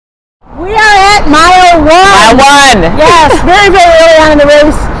I won. Yes, very, very early on in the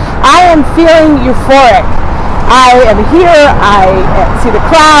race. I am feeling euphoric. I am here. I see the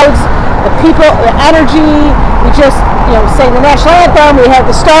crowds, the people, the energy. We just, sang the national anthem. We had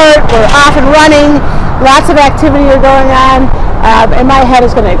the start. We're off and running. Lots of activity are going on. And my head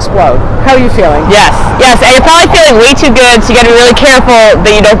is going to explode. How are you feeling? Yes, and you're probably feeling way too good, so you got to be really careful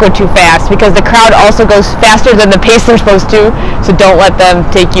that you don't go too fast, because the crowd also goes faster than the pace they're supposed to, so don't let them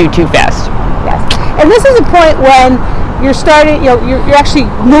take you too fast. Yes, and this is a point when you're starting, you're actually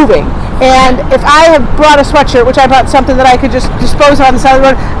moving. And if I have brought a sweatshirt, which I brought something that I could just dispose of on the side of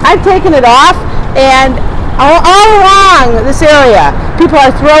the road, I've taken it off, and all along this area, people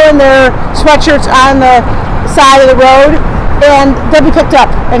are throwing their sweatshirts on the side of the road, and they'll be picked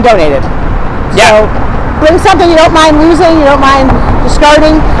up and donated. Yeah. So bring something you don't mind losing, you don't mind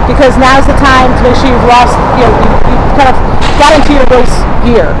discarding, because now's the time to make sure you've lost, you kind of got into your race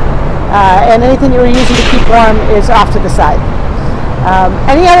gear. And anything you were using to keep warm is off to the side.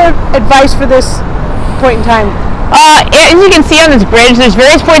 Any other advice for this point in time? As you can see on this bridge, there's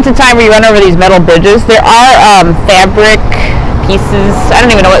various points in time where you run over these metal bridges. There are fabric pieces, I don't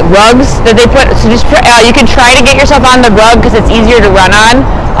even know what, rugs that they put, so just you can try to get yourself on the rug because it's easier to run on.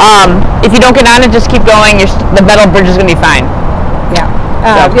 If you don't get on it, just keep going. The metal bridge is going to be fine. Yeah.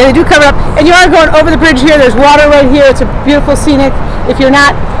 Yeah, they do cover up, and you are going over the bridge here. There's water right here. It's a beautiful scenic. If you're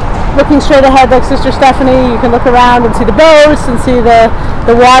not looking straight ahead like Sister Stephanie, you can look around and see the boats and see the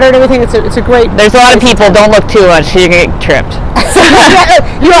water and everything. It's a great. There's a lot of people. Don't look too much. You're gonna get tripped.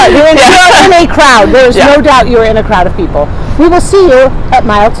 You're in a crowd. There's no doubt you're in a crowd of people. We will see you at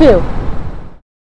mile 2.